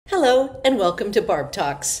Hello and welcome to Barb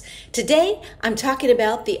Talks. Today I'm talking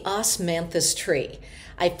about the Osmanthus tree.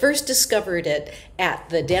 I first discovered it at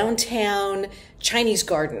the downtown Chinese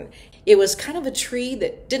garden. It was kind of a tree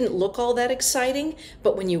that didn't look all that exciting,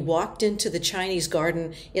 but when you walked into the Chinese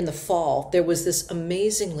garden in the fall, there was this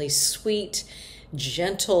amazingly sweet,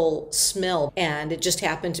 gentle smell, and it just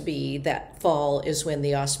happened to be that fall is when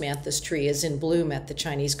the Osmanthus tree is in bloom at the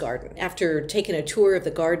Chinese garden. After taking a tour of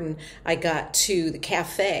the garden, I got to the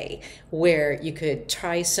cafe where you could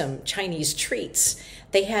try some Chinese treats.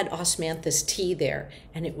 They had Osmanthus tea there,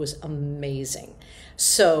 and it was amazing.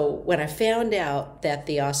 So when I found out that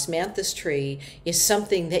the Osmanthus tree is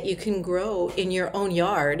something that you can grow in your own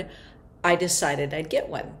yard, I decided I'd get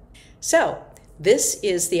one. So this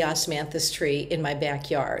is the Osmanthus tree in my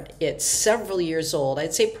backyard. It's several years old.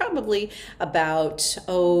 I'd say probably about,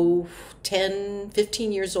 10,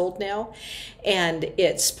 15 years old now. And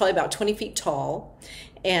it's probably about 20 feet tall.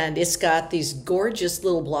 And it's got these gorgeous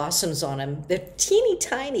little blossoms on them. They're teeny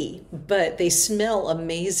tiny, but they smell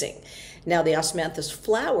amazing. Now, the Osmanthus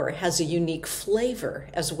flower has a unique flavor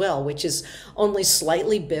as well, which is only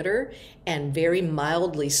slightly bitter and very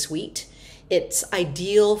mildly sweet. It's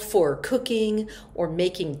ideal for cooking or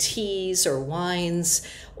making teas or wines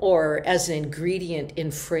or as an ingredient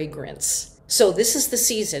in fragrance. So this is the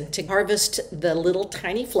season to harvest the little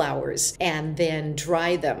tiny flowers and then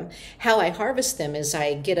dry them. How I harvest them is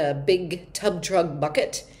I get a big tub truck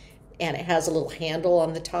bucket and it has a little handle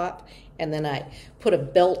on the top, and then I put a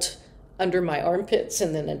belt under my armpits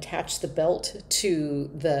and then attach the belt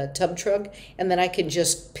to the tub truck, and then I can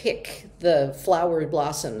just pick the flower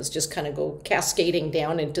blossoms, just kind of go cascading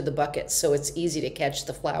down into the bucket, so it's easy to catch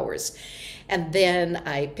the flowers. And then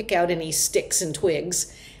I pick out any sticks and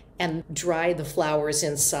twigs and dry the flowers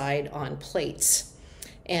inside on plates.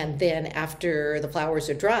 And then after the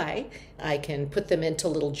flowers are dry, I can put them into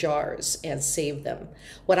little jars and save them.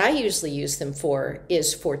 What I usually use them for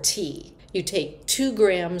is for tea. You take 2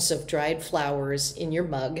 grams of dried flowers in your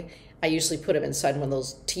mug. I usually put them inside one of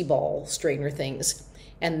those tea ball strainer things,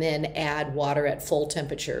 and then add water at full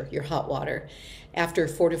temperature, your hot water. After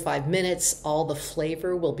 4 to 5 minutes, all the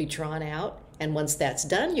flavor will be drawn out. And once that's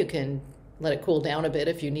done, you can let it cool down a bit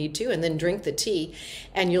if you need to, and then drink the tea.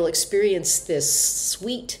 And you'll experience this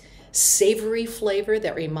sweet, savory flavor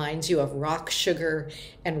that reminds you of rock sugar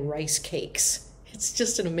and rice cakes. It's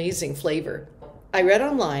just an amazing flavor. I read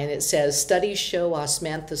online, it says studies show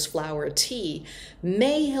Osmanthus flower tea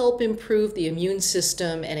may help improve the immune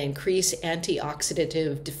system and increase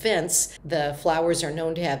antioxidative defense. The flowers are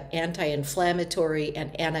known to have anti-inflammatory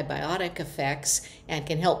and antibiotic effects and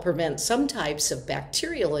can help prevent some types of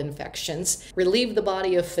bacterial infections, relieve the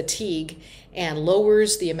body of fatigue, and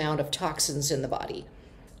lowers the amount of toxins in the body.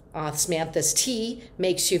 Osmanthus tea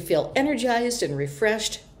makes you feel energized and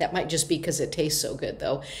refreshed. That might just be because it tastes so good,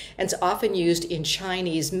 though. And it's often used in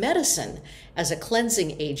Chinese medicine as a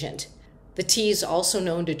cleansing agent. The tea is also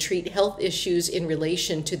known to treat health issues in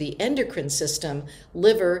relation to the endocrine system,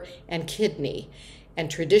 liver, and kidney.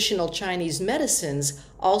 And traditional Chinese medicines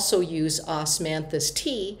also use Osmanthus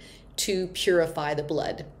tea to purify the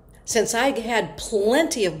blood. Since I had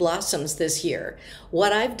plenty of blossoms this year,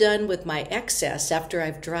 what I've done with my excess after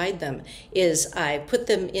I've dried them is I put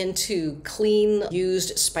them into clean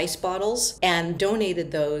used spice bottles and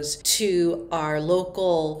donated those to our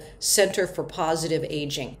local Center for Positive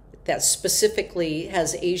Aging that specifically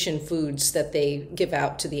has Asian foods that they give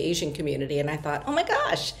out to the Asian community. And I thought, oh my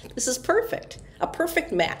gosh, this is perfect. A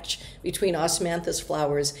perfect match between Osmanthus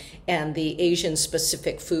flowers and the Asian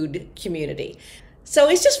specific food community. So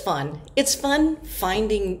it's just fun. It's fun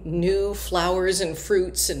finding new flowers and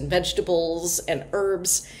fruits and vegetables and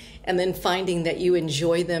herbs, and then finding that you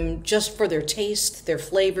enjoy them just for their taste, their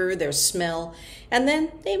flavor, their smell, and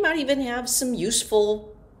then they might even have some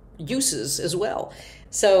useful uses as well.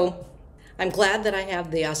 So I'm glad that I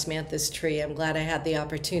have the Osmanthus tree. I'm glad I had the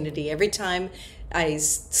opportunity. Every time I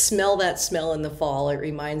smell that smell in the fall, it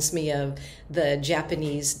reminds me of the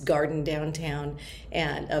Japanese garden downtown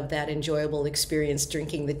and of that enjoyable experience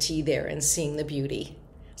drinking the tea there and seeing the beauty.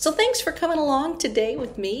 So thanks for coming along today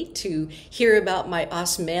with me to hear about my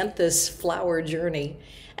Osmanthus flower journey.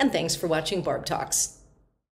 And thanks for watching Barb Talks.